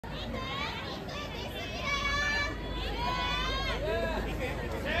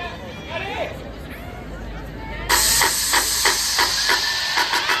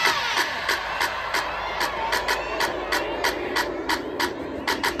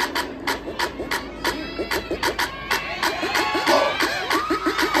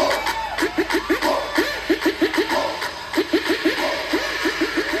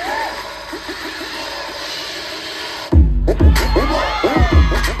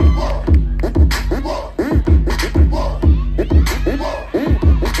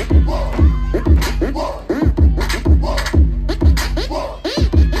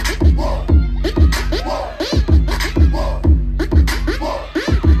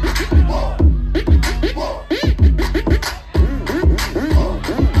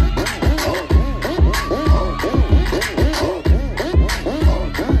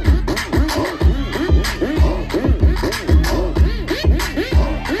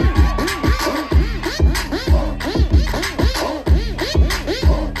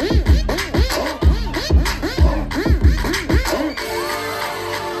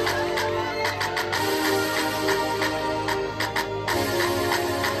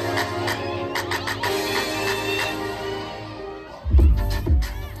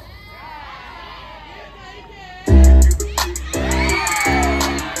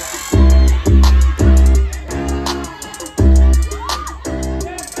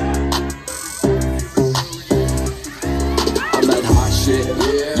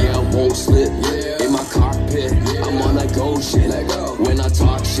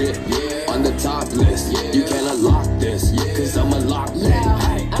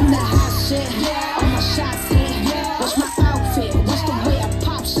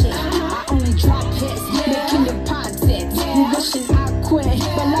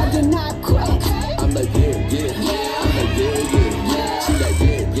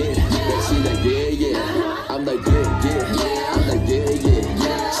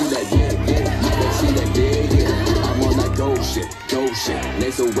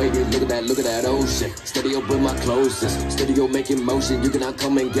You cannot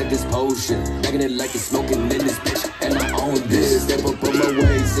come and get this potion. Bagging it like it's smoking in this bitch. And I own this. Step up on my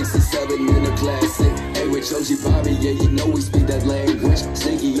way, 67 in the classic. Hey, with Choji Bobby, yeah, you know we speak that language.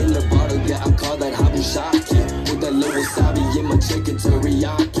 Stinky in the bottle, yeah, I call that Habushaki. Put that little wasabi in my chicken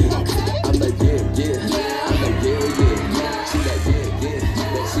teriyaki. I'm like, yeah. I'm like, yeah. She like, yeah.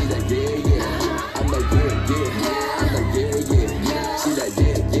 She like, yeah. I'm like, yeah. I'm like, yeah. She like,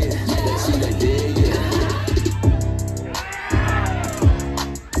 yeah. She like, yeah.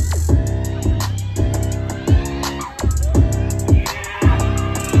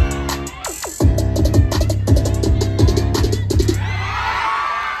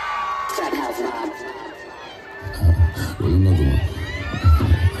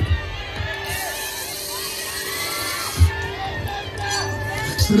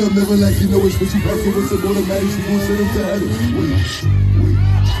 Sit up, never like you know it's what you fucking with some automatics. You gon' send them to heaven.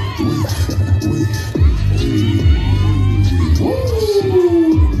 Wait.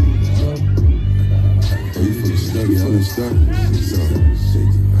 Hey, you feel steady, how it's done?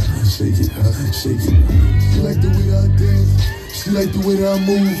 Shake it. She like the way I dance. She like the way that I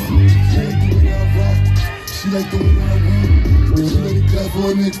move. She like the way that I rock. She like the way that I move. She let it clap for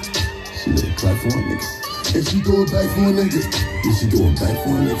a nigga. If she throw it back for a nigga. If she throw it back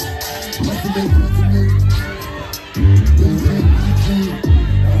for a nigga.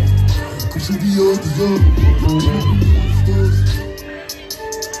 Cause she be yours to yours.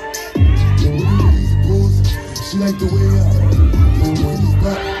 She like the way I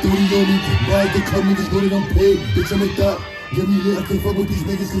do it on me. Ride the cut me, just know that I'm paid. Bitch, I'm a thot. Get me lit, I can't fuck with these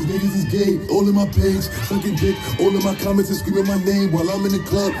niggas cause niggas is gay. All in my page, sucking dick. All in my comments and screaming my name while I'm in the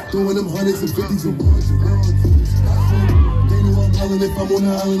club, throwing them hundreds and fifties and ones. They know I'm hollering if I'm on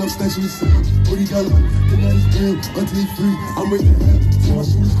the island, I'm snatching the same. $40, the night is damn, until it's free. I'm ready to have. So my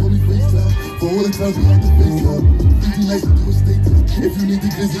shooters call me FaceTime. For all the times we had to FaceTime. Easy nights to do a state time. If you need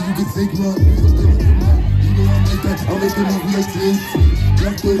the glizzy, you can take mine. You know I'm like that, I'll make them up like TNT.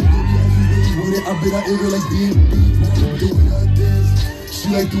 Black boy, baby, as you really want it, I bet I air it like DMB. The way I dance, she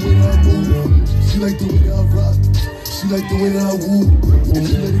like the way that I move. She like the way that I rock. She like the way that I woo. And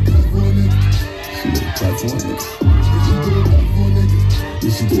she let it clap for a nigga. She let it clap for a nigga. And she throw it back for a nigga.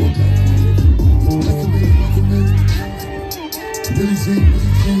 Yeah, she throw it back for a nigga. Like a minute. Really sing,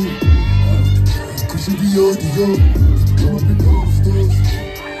 cause she be yours to yours. Come up in all the stores.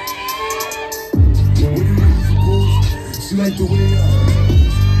 What do you suppose? She like the way I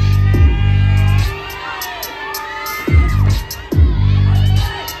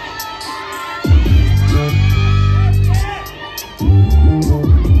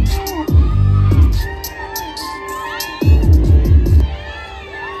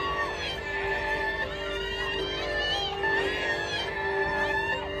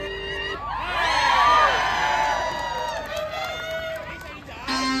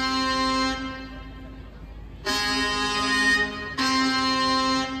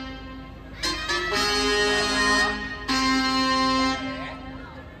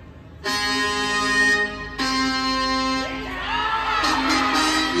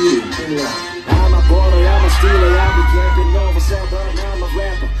I'm a baller, I'm a stealer, I'm a camping over suburb, I'm a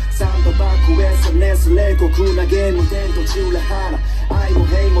rapper. サンドバック SNS 冷酷なゲーム伝統中ら花愛も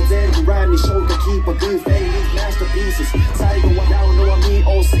ヘイも全部ライムにショートキーパーグーフェイリーマスターピース最後はダウンのは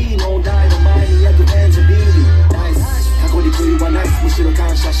MeOC の台の前に焼くエンジェビーリーナイス箱に食いはナイスむしろ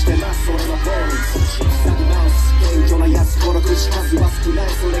感謝してますそれはボーリスサグマウス謙虚なやつこの口数は少ない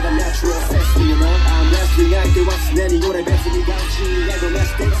それがナチュラルセスティ You know I'm wrestling 相手は常に俺別にガチやドメ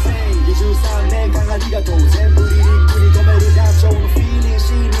スティックセイン23年間ありがとう全部リリックに込める団長のフィーリング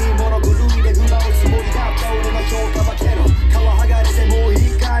シーにモノグルイでグラをつもりだった俺の評価はけど皮剥がれてもう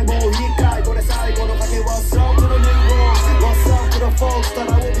一回もう一回これ最後の賭け What's up to the new world What's up to the folks that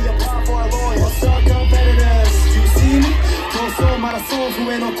I will be a part for a lawyer What's up competitors You see me 闘争マラソン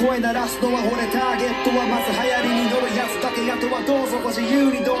笛の声鳴らすのは俺ターゲットはまず流行りに乗るやつだけあとはどうぞご自由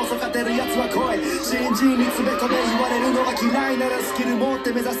にどうぞ勝てるやつは来い新人に詰め込め言われるのが嫌いならスキル持っ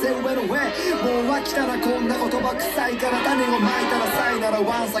て目指せ上の上もう飽きたらこんな言葉臭いから種をまいたらさいなら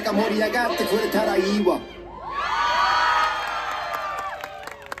わんさか盛り上がってくれたらいいわ